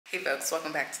Hey folks,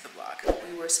 welcome back to the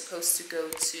vlog. We were supposed to go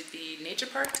to the nature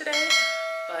park today,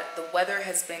 but the weather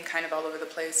has been kind of all over the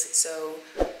place, so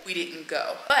we didn't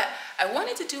go. But I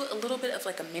wanted to do a little bit of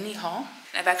like a mini haul.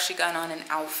 And I've actually gotten on an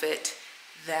outfit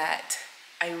that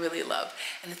I really love.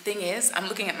 And the thing is, I'm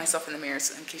looking at myself in the mirror,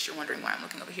 so in case you're wondering why I'm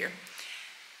looking over here.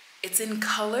 It's in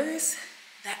colors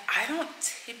that I don't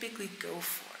typically go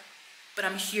for, but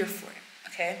I'm here for it,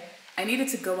 okay? I needed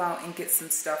to go out and get some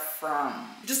stuff from,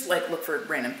 just like look for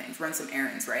random things, run some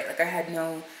errands, right? Like I had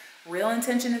no real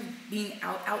intention of being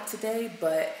out today,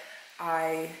 but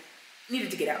I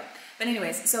needed to get out. But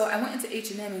anyways, so I went into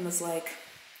H&M and was like,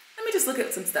 let me just look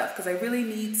at some stuff because I really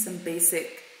need some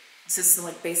basic, just some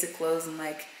like basic clothes and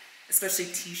like, especially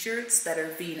t-shirts that are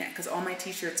V-neck because all my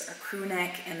t-shirts are crew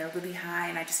neck and they're really high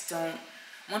and I just don't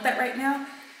want that right now.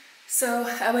 So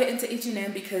I went into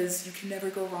H&M because you can never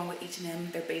go wrong with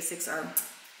H&M. Their basics are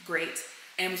great.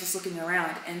 And I was just looking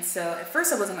around. And so at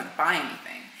first I wasn't gonna buy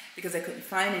anything because I couldn't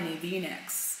find any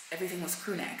V-necks. Everything was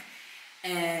crew neck.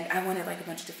 And I wanted like a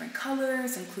bunch of different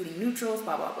colors, including neutrals,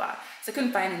 blah, blah, blah. So I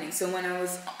couldn't find any. So when I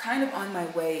was kind of on my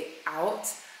way out,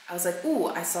 I was like, ooh,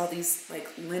 I saw these like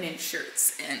linen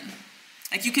shirts. And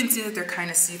like you can see that they're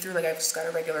kind of see-through. Like I've just got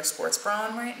a regular sports bra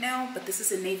on right now, but this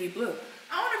is in navy blue.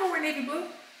 I don't wanna go wear navy blue.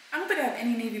 I don't think I have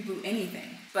any navy blue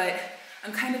anything, but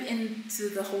I'm kind of into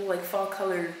the whole like fall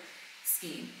color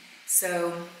scheme.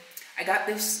 So I got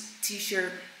this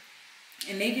t-shirt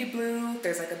in navy blue,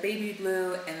 there's like a baby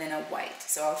blue, and then a white.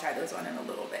 So I'll try those on in a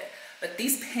little bit. But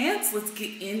these pants, let's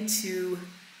get into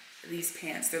these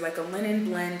pants. They're like a linen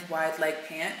blend wide leg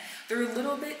pant. They're a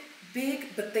little bit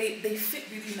big, but they fit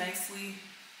really nicely.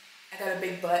 I got a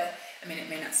big butt. I mean, it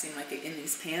may not seem like it in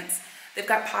these pants. They've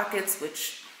got pockets,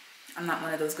 which I'm not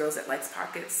one of those girls that likes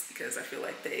pockets because I feel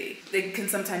like they can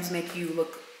sometimes make you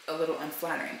look a little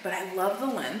unflattering. But I love the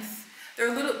length.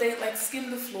 They like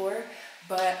skim the floor,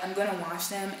 but I'm gonna wash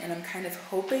them and I'm kind of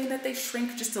hoping that they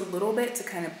shrink just a little bit to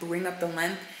kind of bring up the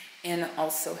length and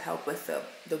also help with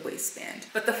the waistband.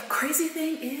 But the crazy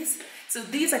thing is, so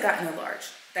these I got in a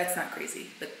large. That's not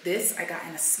crazy. But this I got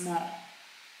in a small.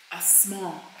 A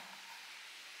small.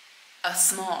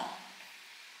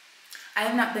 I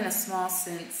have not been a small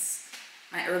since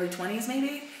my early 20s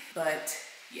maybe, but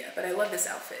yeah, but I love this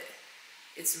outfit.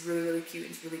 It's really, really cute.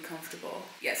 It's really comfortable.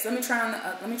 Yeah, so let me try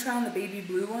on the baby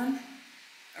blue one,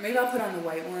 or maybe I'll put on the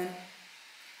white one,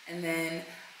 and then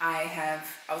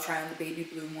I'll try on the baby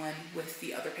blue one with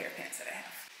the other pair of pants that I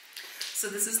have. So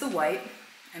this is the white.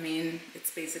 I mean,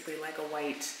 it's basically like a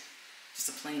white, just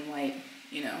a plain white,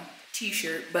 you know,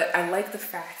 t-shirt, but I like the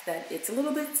fact that it's a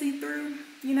little bit see-through,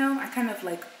 you know. I kind of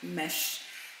like mesh-esque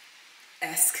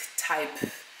type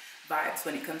vibes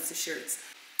when it comes to shirts.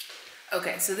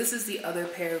 Okay, so this is the other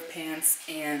pair of pants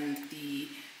and the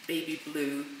baby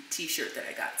blue t-shirt that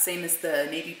I got. Same as the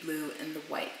navy blue and the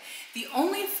white. The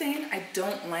only thing I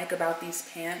don't like about these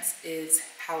pants is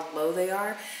how low they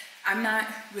are. I'm not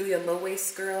really a low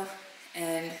waist girl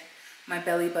and my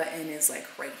belly button is like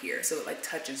right here. So it like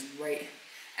touches right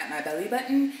at my belly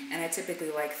button, and I typically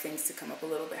like things to come up a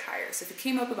little bit higher. So if it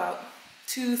came up about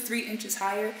 2-3 inches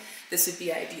higher, this would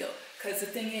be ideal. Because the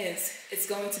thing is, it's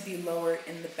going to be lower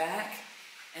in the back,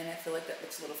 and I feel like that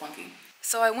looks a little funky.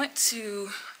 So I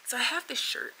have this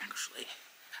shirt actually.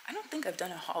 I don't think I've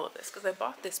done a haul of this because I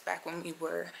bought this back when we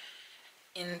were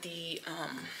in the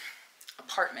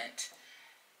apartment.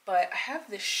 But I have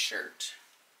this shirt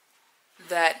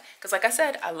that, because like I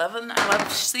said, I love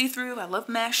see-through, I love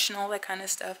mesh and all that kind of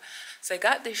stuff. So I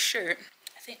got this shirt.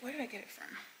 I think, where did I get it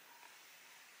from?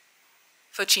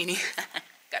 Foschini.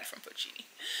 Got it from Foschini.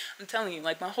 I'm telling you,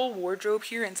 like my whole wardrobe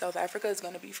here in South Africa is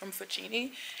going to be from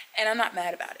Foschini, and I'm not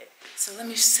mad about it. So let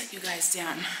me set you guys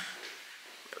down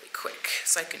really quick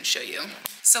so I can show you.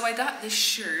 So I got this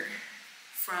shirt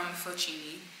from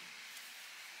Foschini.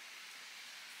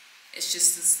 It's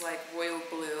just this like royal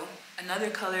blue, another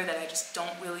color that I just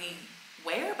don't really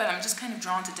wear, but I'm just kind of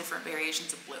drawn to different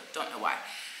variations of blue. Don't know why.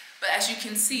 But as you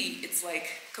can see, it's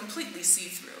like completely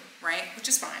see-through, right? Which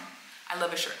is fine. I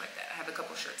love a shirt like that. I have a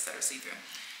couple shirts that are see-through.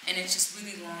 And it's just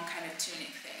really long kind of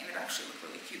tunic thing. And it actually looked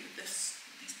really cute with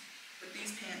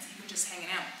these pants, even just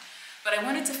hanging out. But I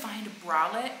wanted to find a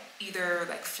bralette, either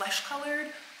like flesh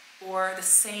colored or the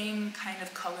same kind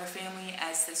of color family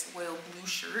as this royal blue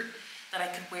shirt that I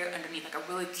could wear underneath, like a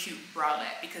really cute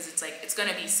bralette, because it's like, it's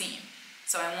gonna be seen.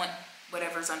 So I want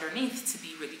whatever's underneath to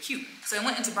be really cute. So I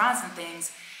went into bras and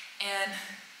things, and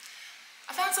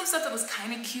I found some stuff that was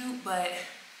kind of cute, but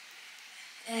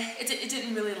it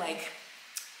didn't really like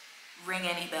ring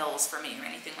any bells for me or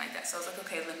anything like that. So I was like,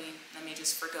 okay, let me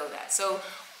just forgo that. So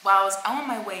while I was on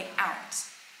my way out,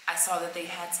 I saw that they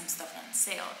had some stuff on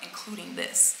sale, including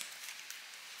this.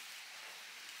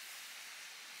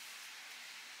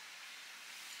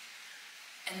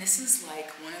 And this is like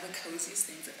one of the coziest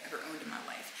things I've ever owned in my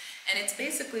life. And it's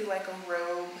basically like a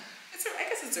robe. I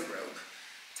guess it's a robe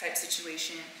type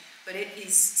situation, but it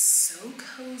is so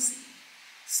cozy,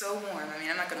 so warm. I mean,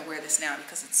 I'm not gonna wear this now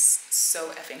because it's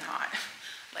so effing hot.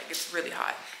 Like, it's really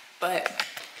hot. But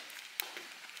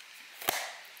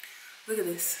look at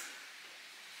this.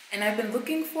 And I've been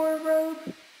looking for a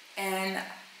robe, and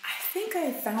I think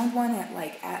I found one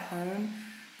at home,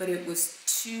 but it was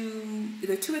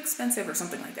either too expensive or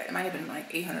something like that. It might have been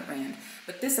like 800 Rand.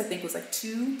 But this I think was like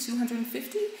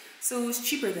 250. So it was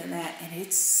cheaper than that, and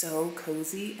it's so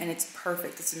cozy and it's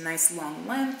perfect. It's a nice long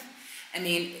length. I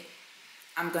mean,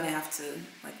 I'm gonna have to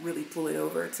like really pull it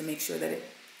over to make sure that it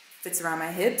fits around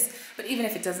my hips. But even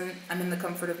if it doesn't, I'm in the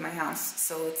comfort of my house.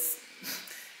 So it's,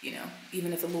 you know,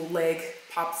 even if a little leg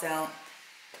pops out,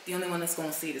 the only one that's going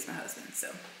to see it is my husband. So,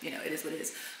 you know, it is what it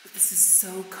is. But this is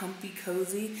so comfy,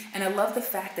 cozy. And I love the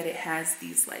fact that it has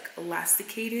these like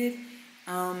elasticated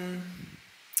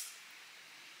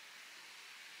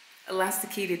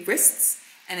wrists.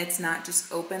 And it's not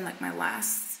just open like my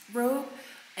last robe.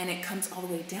 And it comes all the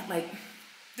way down. Like,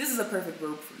 this is a perfect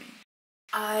robe for me.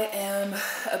 I am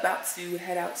about to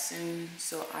head out soon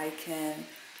so I can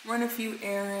run a few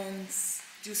errands,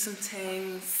 do some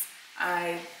things.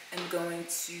 I am going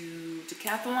to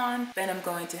Decathlon, then I'm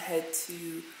going to head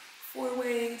to Four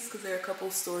Ways because there are a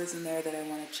couple stores in there that I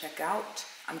want to check out.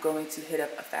 I'm going to hit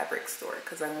up a fabric store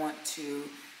because I want to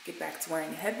get back to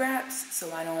wearing head wraps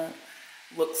so I don't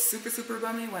look super, super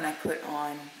bummy when I put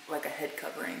on like a head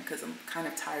covering because I'm kind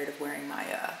of tired of wearing my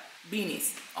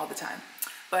beanies all the time.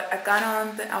 But I've got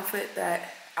on the outfit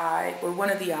that some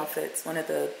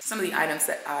of the items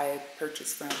that I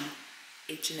purchased from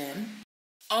H&M.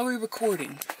 Are we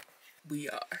recording? We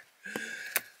are.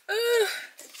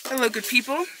 Hello, good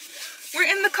people. We're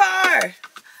in the car.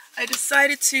 I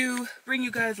decided to bring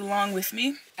you guys along with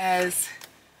me as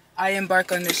I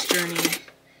embark on this journey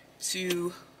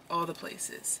to all the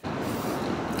places.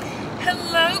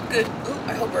 Hello, good. Ooh,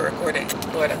 I hope we're recording.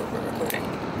 Lord, I hope we're recording.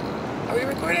 Are we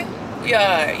recording? We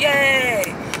are. Yay!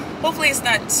 Hopefully it's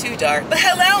not too dark. But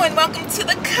hello and welcome to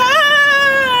the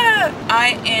car!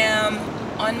 I am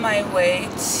on my way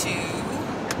to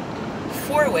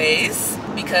Four Ways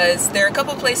because there are a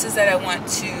couple places that I want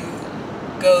to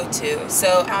go to.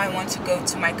 So I want to go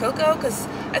to My Coco because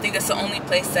I think that's the only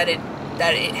place that it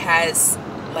has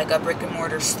like a brick and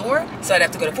mortar store. So I'd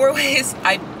have to go to Four Ways.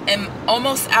 I am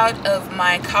almost out of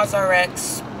my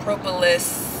Cosrx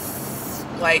Propolis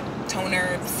like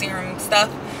toner serum stuff.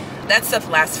 That stuff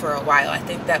lasts for a while. I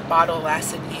think that bottle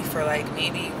lasted me for like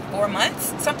maybe 4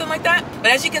 months, something like that.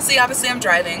 But as you can see, obviously I'm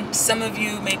driving. Some of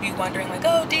you may be wondering like,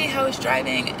 oh Dee, how is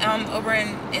driving over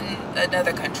in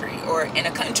another country or in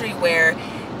a country where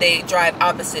they drive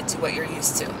opposite to what you're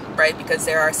used to, right? Because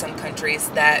there are some countries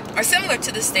that are similar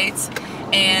to the States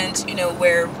and, you know,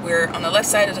 where we're on the left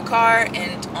side of the car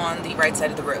and on the right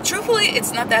side of the road. Truthfully,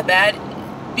 it's not that bad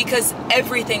because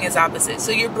everything is opposite.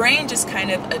 So your brain just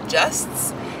kind of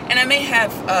adjusts. And I may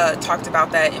have talked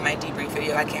about that in my debrief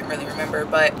video. I can't really remember,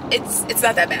 but it's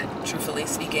not that bad, truthfully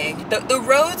speaking. The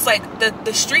roads, like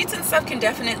the streets and stuff can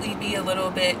definitely be a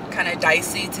little bit kind of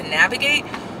dicey to navigate,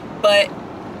 but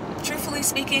truthfully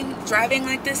speaking, driving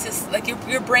like this is like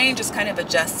your brain just kind of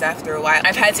adjusts after a while.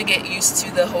 I've had to get used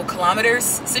to the whole kilometers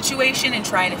situation and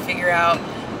trying to figure out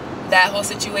that whole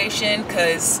situation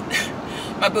because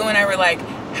my boo and I were like,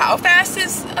 how fast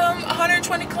is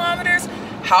 120 kilometers?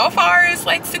 How far is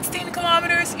like 16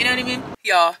 kilometers? You know what I mean?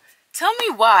 Y'all, tell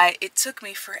me why it took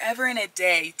me forever and a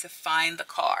day to find the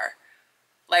car.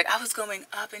 Like I was going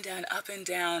up and down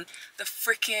the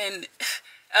freaking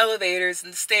elevators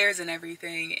and the stairs and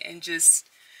everything and just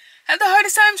had the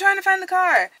hardest time trying to find the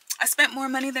car. I spent more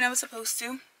money than I was supposed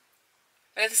to.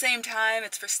 But at the same time,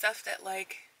 it's for stuff that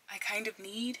like I kind of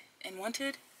need and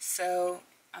wanted. So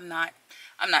I'm not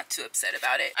too upset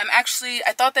about it. I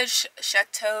thought that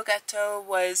Chateau Gâteau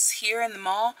was here in the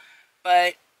mall,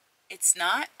 but it's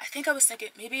not. I think I was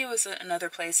thinking maybe it was another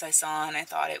place I saw and I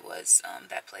thought it was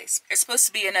that place. There's supposed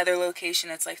to be another location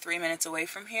that's like 3 minutes away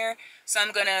from here. So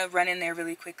I'm gonna run in there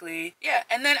really quickly. Yeah,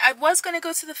 and then I was gonna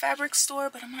go to the fabric store,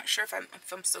 but I'm not sure if I'm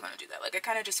still gonna do that. Like I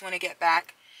kind of just want to get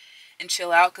back and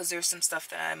chill out because there's some stuff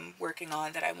that I'm working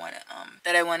on that I wanna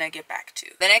get back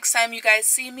to. The next time you guys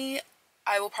see me,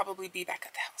 I will probably be back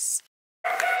at the house.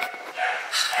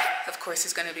 Of course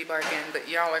he's gonna be barking, but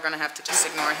y'all are gonna have to just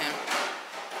ignore him.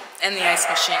 And the ice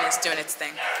machine is doing its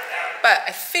thing. But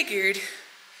I figured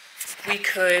we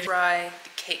could try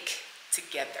the cake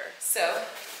together. So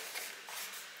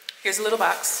Here's a little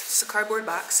box, just a cardboard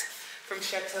box from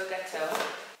Chateau Gâteau.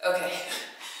 Okay,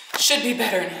 should be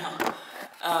better now.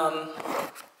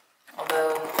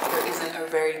 Although there isn't a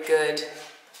very good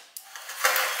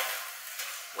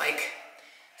like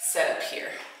setup here.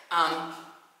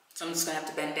 So I'm just gonna have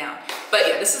to bend down. But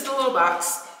yeah, this is the little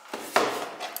box.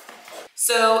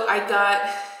 So I got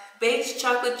baked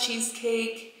chocolate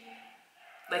cheesecake,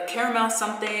 like caramel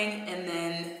something, and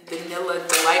then vanilla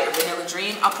delight or vanilla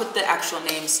dream. I'll put the actual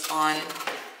names on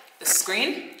the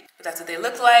screen, but that's what they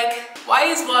look like. Why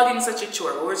is vlogging such a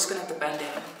chore? Well, we're just gonna have to bend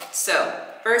down. So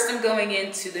first I'm going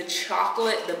into the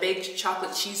baked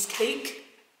chocolate cheesecake.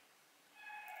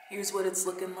 Here's what it's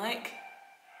looking like.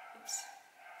 Oops.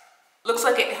 Looks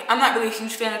like it, I'm not really a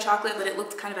huge fan of chocolate, but it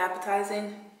looked kind of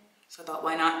appetizing. So I thought,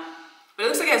 why not? But it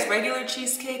looks like it has regular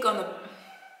cheesecake on the,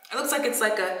 it looks like it's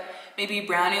like a, maybe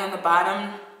brownie on the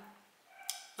bottom,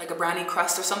 like a brownie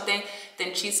crust or something,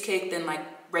 then cheesecake, then like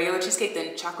regular cheesecake,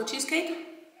 then chocolate cheesecake.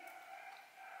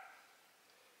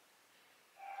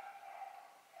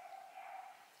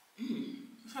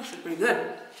 That's actually pretty good.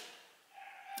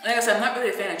 Like I said, I'm not really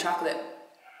a fan of chocolate,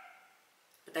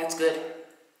 but that's good.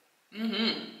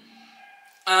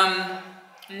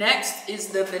 Next is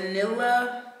the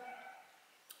vanilla,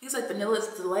 I think it's like vanilla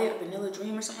delight or vanilla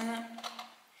dream or something like that.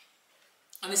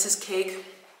 And this is cake.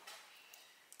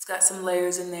 It's got some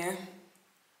layers in there.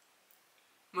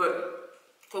 But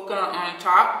coconut on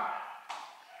top.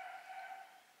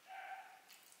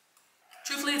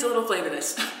 Truthfully, it's a little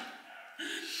flavorless.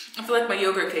 I feel like my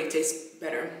yogurt cake tastes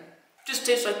better. Just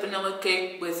tastes like vanilla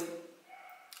cake with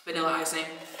vanilla icing.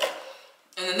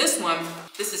 And then this one,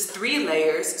 this is 3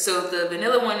 layers. So the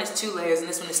vanilla one is 2 layers and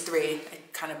this one is 3.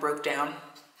 It kind of broke down.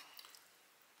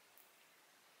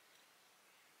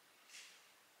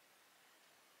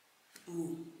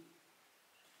 Ooh.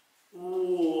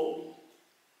 Ooh.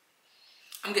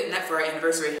 I'm getting that for our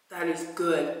anniversary. That is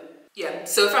good. Yeah,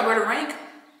 so if I were to rank,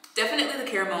 definitely the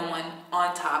caramel one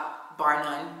on top, bar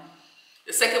none.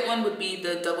 The second one would be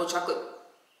the double chocolate,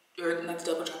 or not the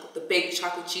double chocolate, the baked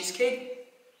chocolate cheesecake.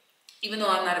 Even though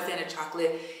I'm not a fan of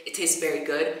chocolate, it tastes very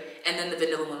good. And then the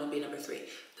vanilla one would be number 3.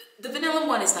 The vanilla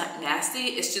one is not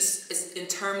nasty. It's just, it's in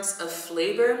terms of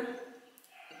flavor,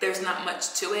 there's not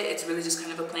much to it. It's really just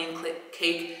kind of a plain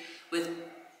cake with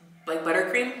like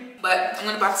buttercream. But I'm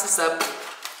gonna box this up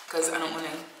because I don't want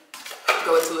to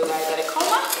go into a diabetic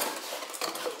coma.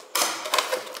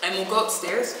 And we'll go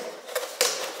upstairs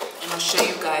and I'll show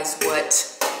you guys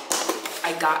what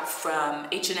I got from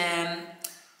H&M,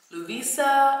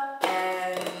 Lovisa,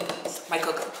 and my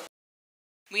Coco.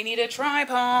 We need a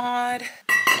tripod.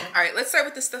 All right, let's start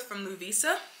with this stuff from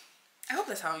Lovisa. I hope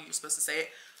that's how you're supposed to say it.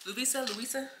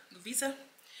 Lovisa.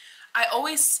 I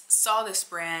always saw this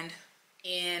brand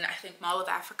in, I think, Mall of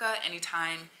Africa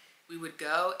anytime we would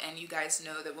go. And you guys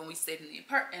know that when we stayed in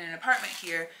an apartment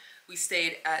here, we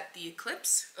stayed at the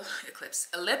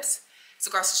Ellipse. It's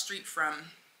across the street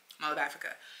from Mall of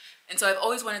Africa. And so I've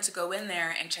always wanted to go in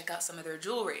there and check out some of their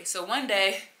jewelry. So one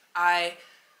day I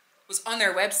was on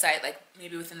their website, like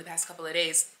maybe within the past couple of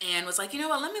days, and was like, you know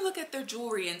what, let me look at their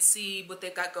jewelry and see what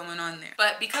they've got going on there.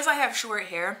 But because I have short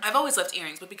hair, I've always loved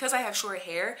earrings, but because I have short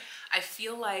hair, I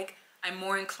feel like I'm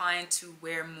more inclined to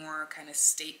wear more kind of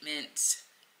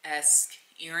statement-esque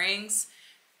earrings.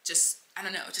 Just, I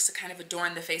don't know, just to kind of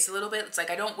adorn the face a little bit. It's like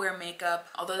I don't wear makeup,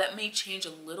 although that may change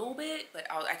a little bit, but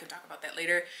I can talk about that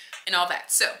later and all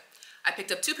that. So I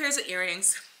picked up 2 pairs of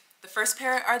earrings. The first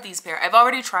pair are these pair. I've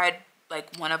already tried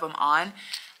like one of them on,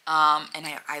 and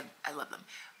I love them.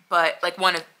 But like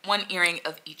one earring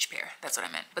of each pair, that's what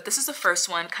I meant. But this is the first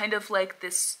one, kind of like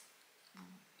this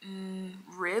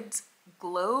ribbed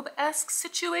globe-esque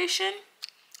situation.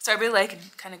 So I really like it,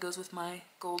 kind of goes with my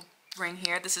gold ring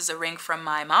here. This is a ring from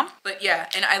my mom. But yeah,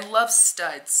 and I love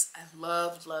studs. I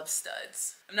love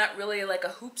studs. I'm not really like a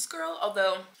hoops girl,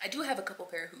 although I do have a couple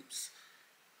pair of hoops.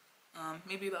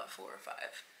 Maybe about 4 or 5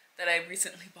 that I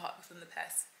recently bought within the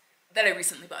past, that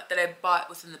I bought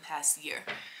within the past year.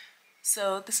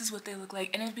 So this is what they look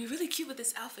like, and it'd be really cute with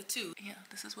this outfit too. Yeah,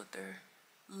 this is what they're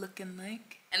looking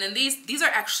like. And then these are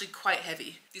actually quite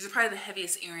heavy. These are probably the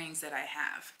heaviest earrings that I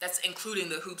have. That's including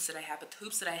the hoops that I have, but the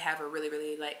hoops that I have are really,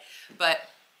 really light. But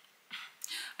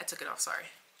I took it off, sorry.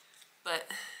 But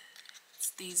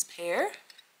it's these pair.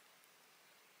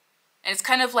 And it's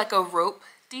kind of like a rope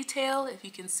detail, if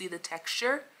you can see the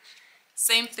texture.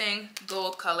 Same thing,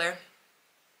 gold color.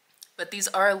 But these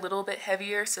are a little bit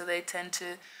heavier, so they tend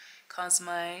to cause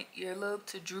my earlobe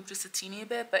to droop just a teeny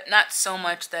bit, but not so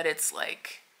much that it's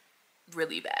like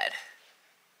really bad.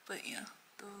 But yeah,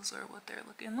 those are what they're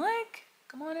looking like.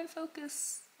 Come on and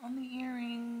focus on the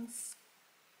earrings.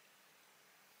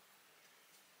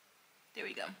 There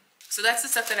we go. So that's the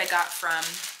stuff that I got from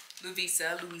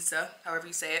Lovisa, however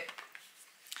you say it.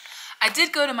 I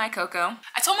did go to my Coco.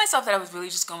 I told myself that I was really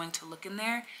just going to look in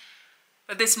there.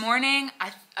 But this morning,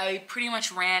 I pretty much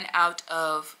ran out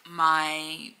of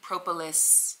my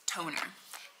Propolis toner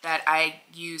that I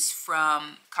use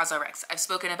from CosRx. I've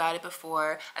spoken about it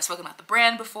before. I've spoken about the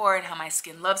brand before and how my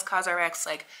skin loves CosRx.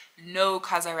 Like, no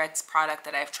CosRx product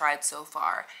that I've tried so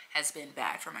far has been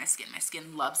bad for my skin. My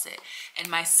skin loves it. And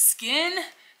my skin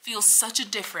feels such a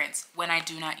difference when I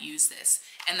do not use this.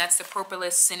 And that's the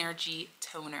Propolis Synergy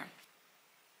Toner.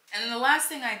 And then the last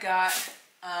thing I got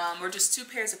were just 2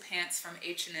 pairs of pants from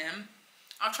H&M.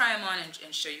 I'll try them on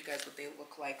and show you guys what they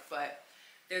look like. But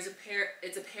there's a pair,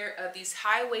 it's a pair of these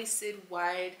high-waisted,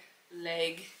 wide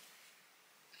leg,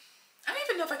 I don't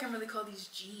even know if I can really call these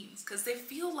jeans, because they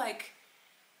feel like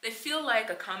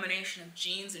a combination of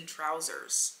jeans and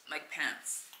trousers, like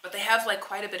pants. But they have like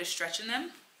quite a bit of stretch in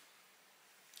them.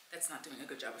 That's not doing a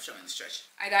good job of showing the stretch.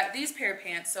 I got these pair of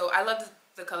pants. So I love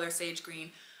the color sage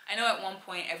green. I know at one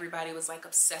point everybody was like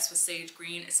obsessed with sage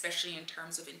green, especially in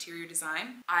terms of interior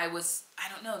design. I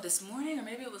don't know, this morning or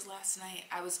maybe it was last night,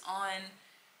 I was on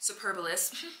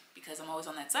Superbalist, because I'm always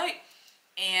on that site,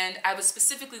 and I was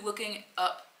specifically looking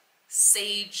up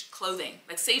sage clothing,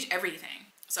 like sage everything.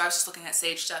 So I was just looking at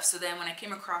sage stuff. So then when I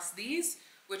came across these,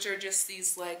 which are just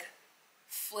these like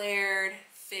flared,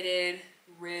 fitted,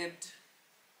 ribbed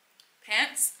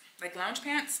pants, like lounge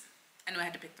pants, I knew I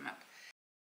had to pick them up.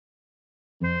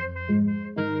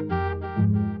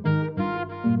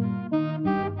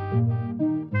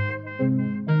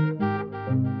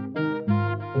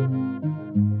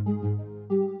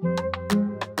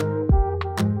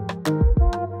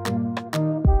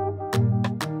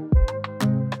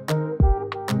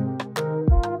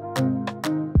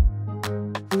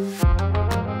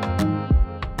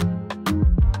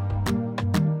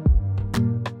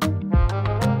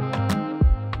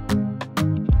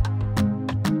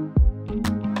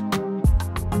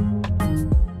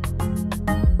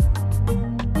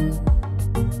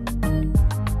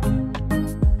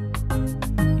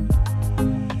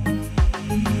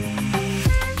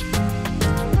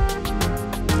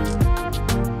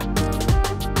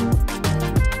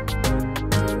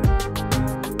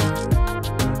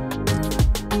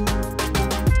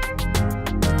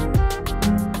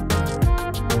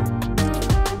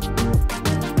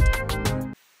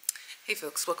 Hey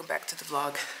folks, welcome back to the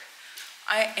vlog.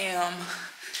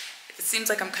 It seems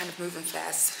like I'm kind of moving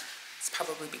fast. It's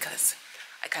probably because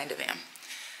I kind of am.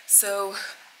 So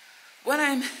what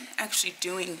I'm actually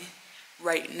doing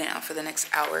right now for the next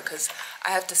hour, because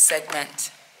I have to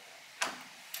segment.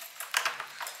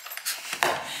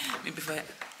 Maybe if I...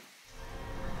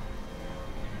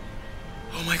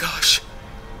 Oh my gosh.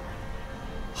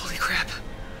 Holy crap.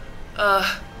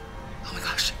 Oh my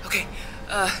gosh. Okay.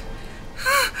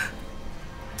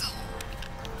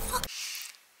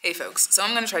 Hey folks, so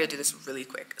I'm gonna try to do this really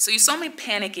quick. So you saw me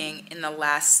panicking in the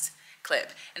last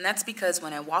clip, and that's because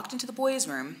when I walked into the boys'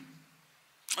 room,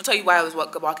 I'll tell you why I was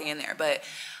walking in there, but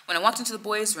when I walked into the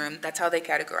boys' room, that's how they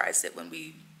categorized it when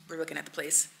we were looking at the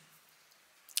place.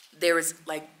 There was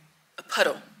like a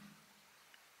puddle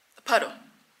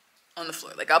on the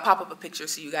floor. Like, I'll pop up a picture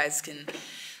so you guys can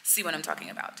see what I'm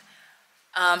talking about.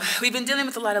 We've been dealing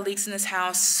with a lot of leaks in this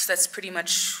house. That's pretty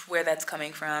much where that's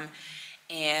coming from.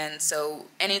 And so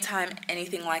anytime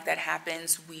anything like that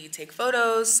happens, we take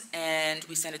photos and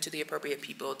we send it to the appropriate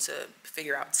people to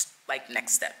figure out like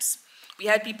next steps. We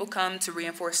had people come to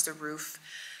reinforce the roof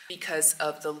because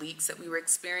of the leaks that we were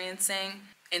experiencing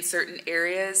in certain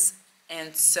areas.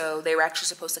 And so they were actually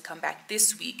supposed to come back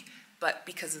this week, but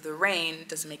because of the rain, it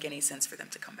doesn't make any sense for them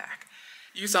to come back.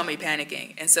 You saw me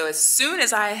panicking. And so as soon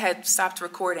as I had stopped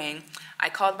recording, I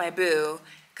called my boo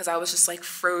because I was just like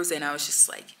frozen. I was just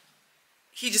like,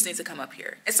 he just needs to come up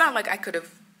here. It's not like I could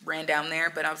have ran down there,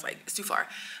 but I was like, it's too far.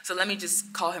 So let me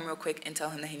just call him real quick and tell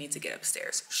him that he needs to get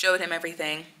upstairs. Showed him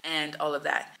everything and all of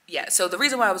that. Yeah, so the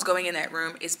reason why I was going in that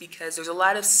room is because there's a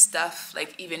lot of stuff,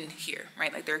 like even here,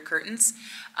 right? Like there are curtains.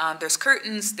 There's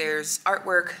curtains, there's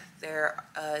artwork, there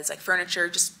is like furniture,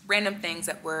 just random things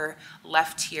that were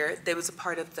left here. There was a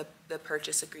part of the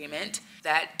purchase agreement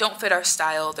that don't fit our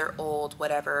style, they're old,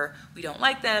 whatever, we don't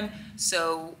like them.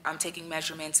 So I'm taking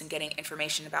measurements and getting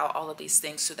information about all of these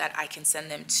things so that I can send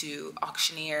them to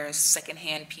auctioneers,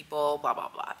 secondhand people, blah, blah,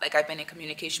 blah. Like I've been in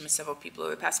communication with several people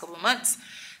over the past couple of months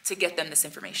to get them this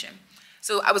information.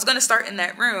 So I was gonna start in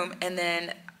that room and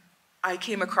then I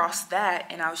came across that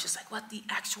and I was just like, what the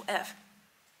actual F?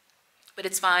 But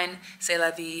it's fine, c'est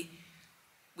la vie.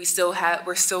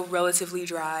 we're still relatively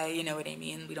dry, you know what I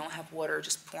mean? We don't have water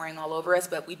just pouring all over us,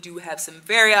 but we do have some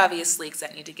very obvious leaks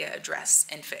that need to get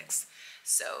addressed and fixed.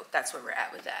 So that's where we're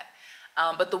at with that.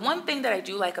 But the one thing that I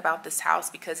do like about this house,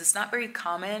 because it's not very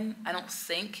common, I don't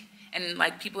think, and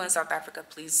like people in South Africa,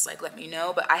 please like let me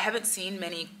know, but I haven't seen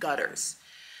many gutters.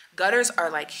 Gutters are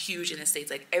like huge in the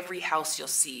States. Like every house you'll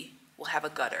see will have a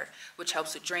gutter, which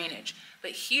helps with drainage.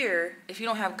 But here, if you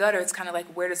don't have gutter, it's kind of like,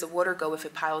 where does the water go if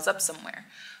it piles up somewhere?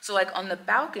 So like on the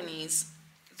balconies,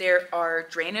 there are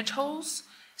drainage holes.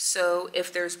 So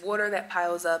if there's water that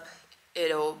piles up,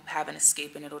 it'll have an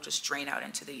escape and it'll just drain out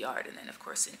into the yard and then of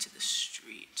course into the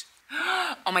street.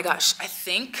 Oh my gosh, I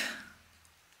think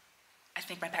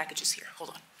my package is here.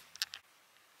 Hold on.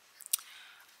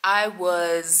 I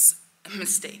was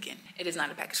mistaken. It is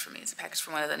not a package for me. It's a package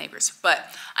from one of the neighbors. But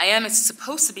I am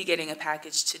supposed to be getting a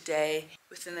package today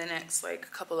within the next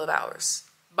like couple of hours.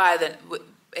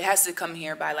 It has to come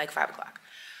here by like 5 o'clock.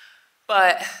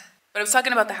 But I was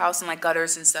talking about the house and like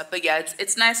gutters and stuff. But yeah,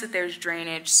 it's nice that there's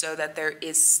drainage so that there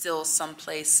is still some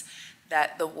place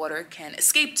that the water can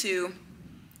escape to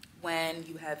when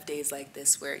you have days like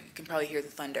this where you can probably hear the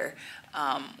thunder,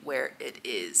 where it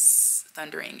is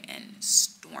thundering and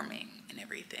storming and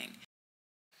everything.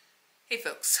 Hey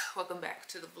folks, welcome back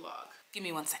to the vlog. Give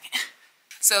me 1 second.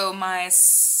 So my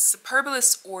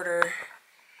Superbalist order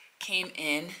came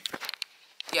in.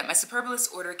 Yeah, my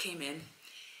Superbalist order came in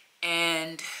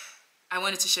and I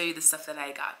wanted to show you the stuff that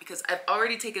I got because I've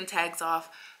already taken tags off.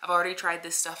 I've already tried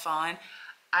this stuff on.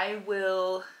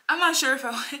 I'm not sure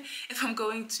if I'm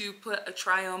going to put a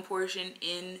try on portion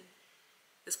in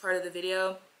this part of the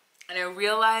video. And I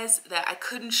realized that I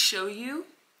couldn't show you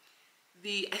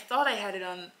I thought I had it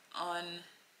on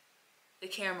the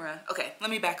camera. Okay, let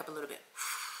me back up a little bit.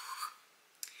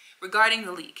 Regarding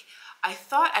the leak, I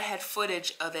thought I had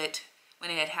footage of it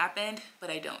when it had happened, but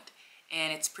I don't.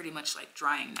 And it's pretty much like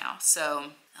drying now.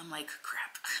 So I'm like,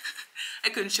 crap. I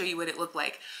couldn't show you what it looked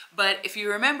like. But if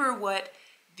you remember what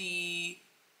the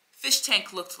fish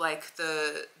tank looked like,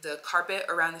 the carpet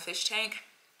around the fish tank,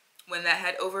 when that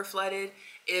had over flooded,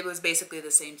 it was basically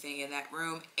the same thing in that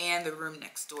room and the room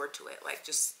next door to it. Like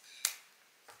just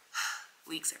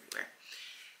leaks everywhere.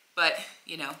 But,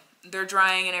 you know, they're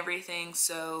drying and everything,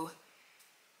 so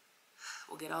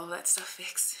we'll get all of that stuff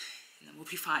fixed and then we'll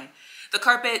be fine. The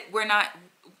carpet,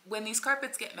 when these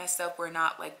carpets get messed up, we're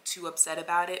not like too upset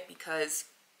about it because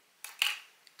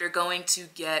they're going to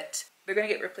get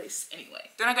replaced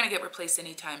anyway. They're not going to get replaced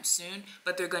anytime soon,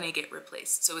 but they're going to get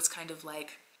replaced. So it's kind of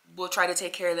like, we'll try to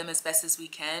take care of them as best as we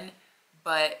can,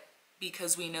 but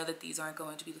because we know that these aren't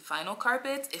going to be the final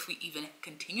carpets, if we even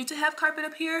continue to have carpet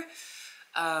up here,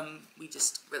 we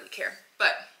just really care.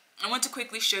 But I want to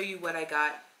quickly show you what I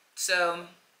got. So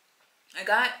I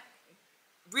got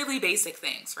really basic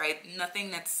things, right?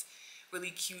 Nothing that's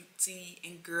really cutesy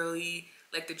and girly,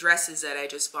 like the dresses that I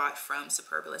just bought from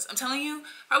Superbalist. I'm telling you,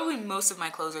 probably most of my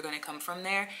clothes are going to come from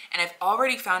there, and I've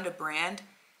already found a brand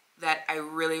that I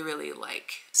really, really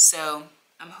like. So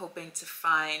I'm hoping to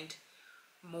find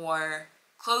more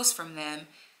clothes from them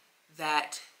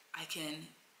that I can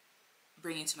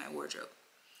bring into my wardrobe.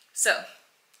 So,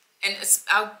 and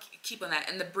I'll keep on that.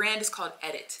 And the brand is called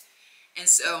Edit. And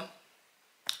so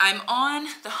I'm on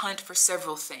the hunt for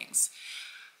several things.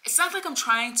 It's not like I'm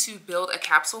trying to build a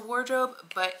capsule wardrobe,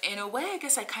 but in a way, I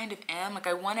guess I kind of am. Like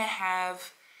I want to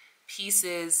have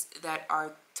pieces that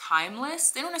are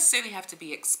timeless. They don't necessarily have to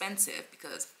be expensive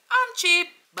because I'm cheap,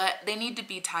 but they need to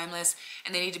be timeless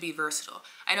and they need to be versatile.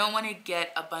 I don't want to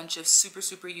get a bunch of super,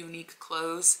 super unique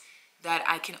clothes that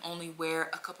I can only wear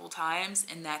a couple times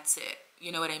and that's it.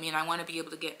 You know what I mean? I want to be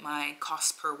able to get my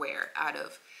cost per wear out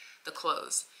of the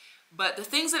clothes. But the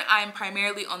things that I'm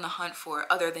primarily on the hunt for,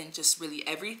 other than just really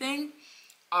everything,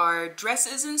 are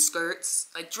dresses and skirts,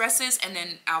 like dresses and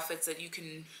then outfits that you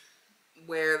can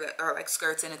wear that are like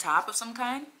skirts and a top of some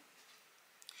kind,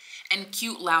 and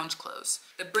cute lounge clothes.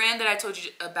 The brand that I told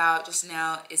you about just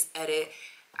now is Edit.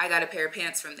 I got a pair of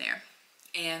pants from there,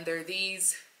 and they're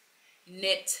these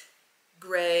knit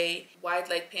gray wide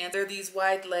leg pants. They're these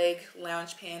wide leg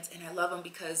lounge pants, and I love them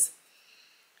because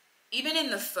even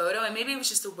in the photo, and maybe it was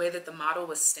just the way that the model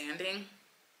was standing,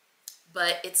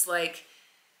 but it's like,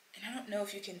 and I don't know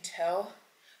if you can tell,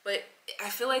 but I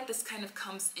feel like this kind of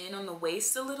comes in on the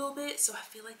waist a little bit, so I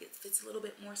feel like it fits a little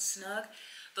bit more snug.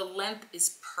 The length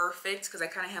is perfect because I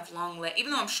kind of have long legs.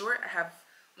 Even though I'm short, I have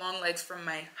long legs from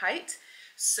my height,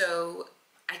 so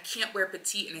I can't wear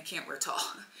petite and I can't wear tall,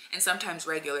 and sometimes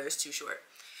regular is too short.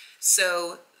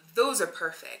 So those are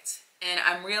perfect, and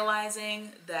I'm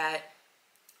realizing that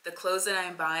the clothes that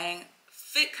I'm buying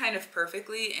fit kind of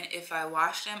perfectly, and if I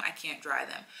wash them, I can't dry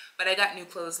them. But I got new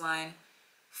clothesline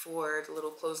for the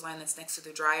little clothesline that's next to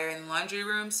the dryer in the laundry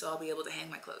room, so I'll be able to hang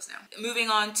my clothes now. Moving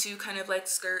on to kind of like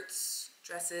skirts,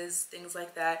 dresses, things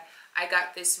like that. I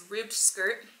got this ribbed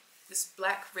skirt, this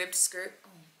black ribbed skirt.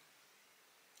 Oh,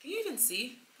 can you even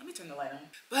see? Let me turn the light on.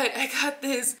 But I got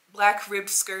this black ribbed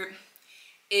skirt.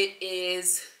 It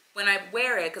is, when I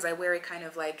wear it, because I wear it kind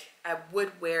of like, I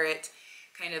would wear it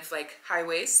kind of like high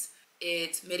waist,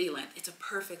 it's midi length. It's a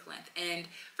perfect length. And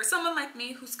for someone like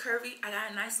me who's curvy, I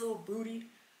got a nice little booty.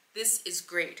 This is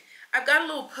great. I've got a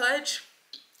little pudge,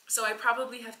 so I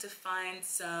probably have to find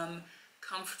some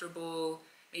comfortable,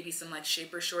 maybe some like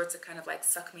shaper shorts that kind of like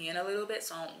suck me in a little bit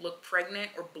so I don't look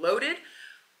pregnant or bloated.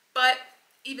 But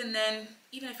even then,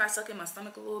 even if I suck in my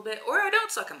stomach a little bit, or I don't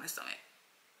suck in my stomach,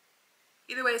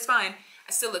 either way it's fine,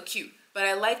 I still look cute. But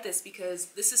I like this because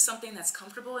this is something that's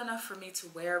comfortable enough for me to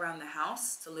wear around the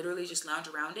house, to literally just lounge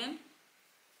around in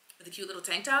with a cute little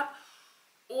tank top.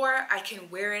 Or I can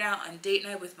wear it out on date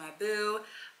night with my boo.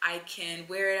 I can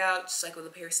wear it out just like with a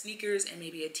pair of sneakers and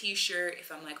maybe a t-shirt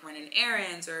if I'm like running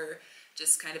errands or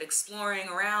just kind of exploring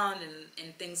around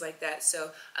and things like that.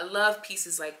 So I love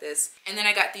pieces like this. And then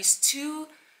I got these two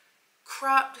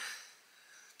cropped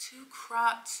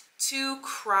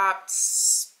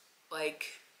like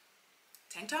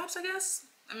tank tops, I guess.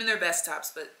 I mean, they're best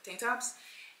tops, but tank tops.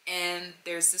 And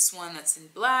there's this one that's in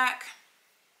black.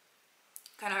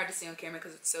 Kind of hard to see on camera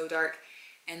because it's so dark.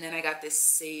 And then I got this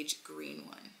sage green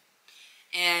one.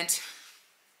 And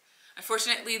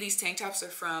unfortunately, these tank tops are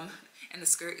from, and the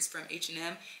skirt is from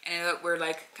H&M. And we're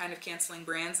like kind of canceling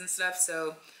brands and stuff.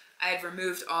 So I had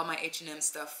removed all my H&M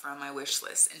stuff from my wish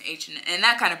list. And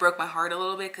that kind of broke my heart a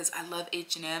little bit because I love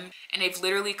H&M. And they've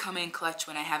literally come in clutch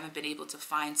when I haven't been able to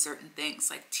find certain things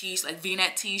like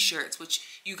V-neck t-shirts,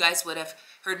 which you guys would have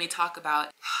heard me talk about.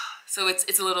 So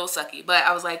it's a little sucky. But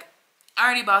I was like, I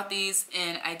already bought these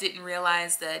and I didn't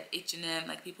realize that H&M,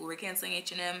 like people were canceling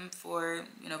H&M for,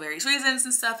 you know, various reasons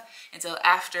and stuff until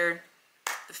after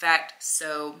the fact.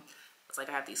 So it's like,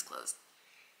 I have these clothes.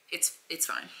 It's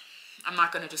fine. I'm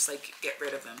not gonna just like get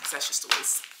rid of them because that's just a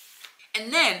waste.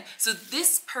 And then, so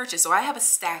this purchase, so I have a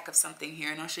stack of something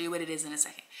here and I'll show you what it is in a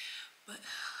second. But,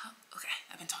 okay,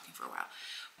 I've been talking for a while.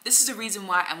 This is the reason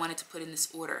why I wanted to put in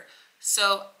this order.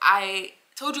 So I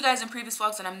told you guys in previous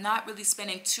vlogs that I'm not really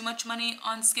spending too much money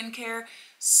on skincare.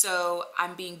 So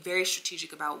I'm being very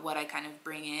strategic about what I kind of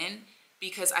bring in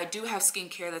because I do have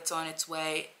skincare that's on its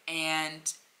way,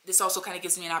 and this also kind of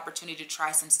gives me an opportunity to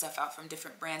try some stuff out from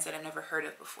different brands that I've never heard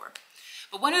of before.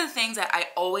 But one of the things that I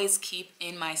always keep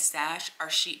in my stash are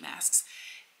sheet masks,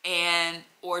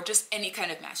 or just any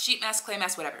kind of mask, sheet mask, clay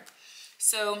mask, whatever.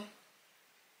 So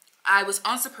I was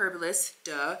on Superbalist,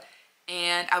 duh,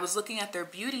 and I was looking at their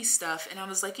beauty stuff and I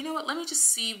was like, you know what, let me just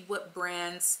see what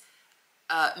brands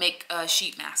make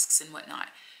sheet masks and whatnot.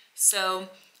 So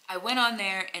I went on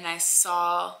there and I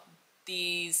saw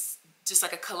these, just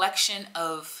like a collection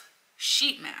of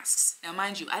sheet masks. Now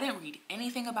mind you, I didn't read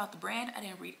anything about the brand. I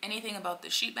didn't read anything about the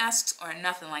sheet masks or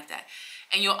nothing like that.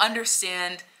 And you'll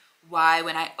understand why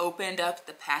when I opened up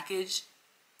the package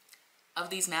of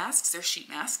these masks, they're sheet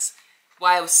masks,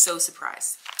 why I was so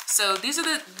surprised. So these are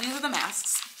the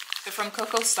masks. They're from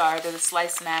Coco Star. They're the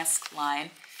Slice Mask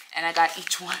line. And I got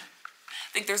each one.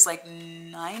 I think there's like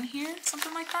 9 here,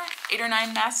 something like that. 8 or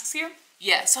 9 masks here.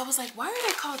 Yeah, so I was like, why are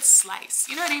they called Slice?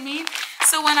 You know what I mean?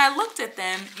 So when I looked at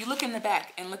them, you look in the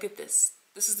back and look at this.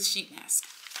 This is the sheet mask.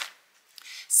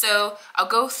 So I'll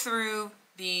go through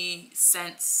the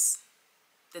scents,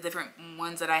 the different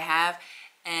ones that I have,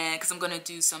 and because I'm going to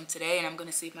do some today and I'm going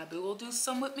to see if my boo will do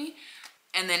some with me.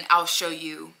 And then I'll show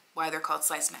you why they're called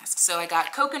Slice masks. So I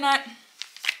got coconut,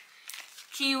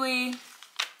 kiwi,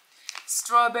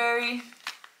 strawberry,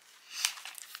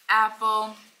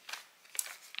 apple,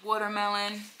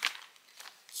 watermelon,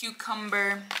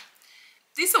 cucumber.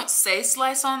 These don't say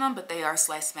slice on them, but they are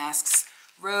Slice masks.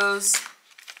 Rose,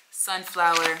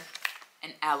 sunflower,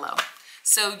 and aloe.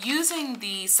 So using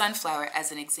the sunflower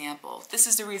as an example, this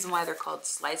is the reason why they're called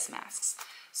Slice masks.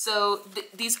 So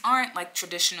these aren't like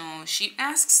traditional sheet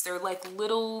masks. They're like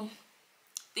little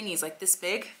thingies like this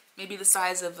big, maybe the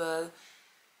size of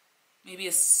maybe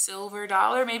a silver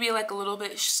dollar, maybe like a little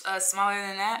bit smaller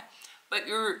than that. But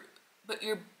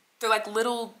they're like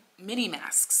little mini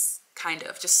masks, kind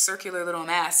of, just circular little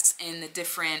masks in the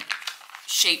different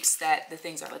shapes that the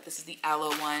things are. Like this is the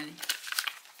aloe one,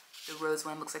 the rose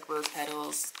one looks like rose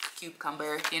petals,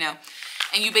 cucumber, you know.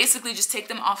 And you basically just take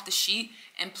them off the sheet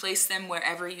and place them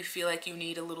wherever you feel like you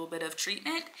need a little bit of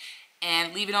treatment,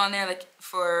 and leave it on there like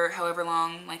for however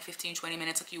long, like 15-20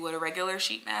 minutes, like you would a regular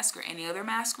sheet mask or any other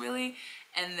mask really.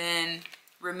 and then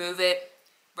remove it,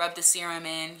 rub the serum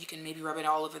in. You can maybe rub it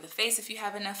all over the face if you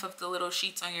have enough of the little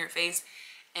sheets on your face,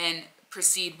 and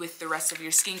proceed with the rest of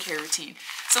your skincare routine.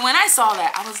 So when I saw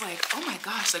that, I was like, oh my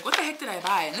gosh, like what the heck did I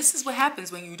buy? And this is what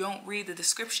happens when you don't read the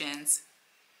descriptions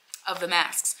of the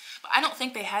masks. But I don't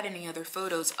think they had any other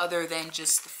photos other than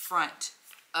just the front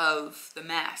of the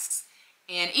masks.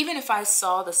 And even if I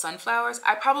saw the sunflowers,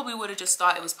 I probably would have just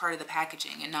thought it was part of the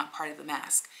packaging and not part of the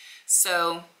mask.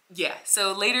 So yeah,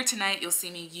 so later tonight you'll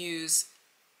see me use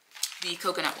the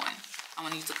coconut one. I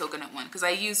want to use the coconut one because I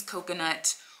use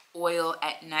coconut oil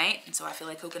at night, and so I feel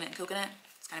like coconut and coconut,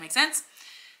 it's kind of makes sense.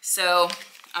 So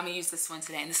I'm gonna use this one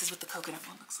today, and this is what the coconut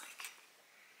one looks like.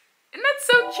 Isn't that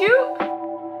so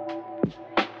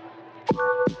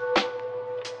cute?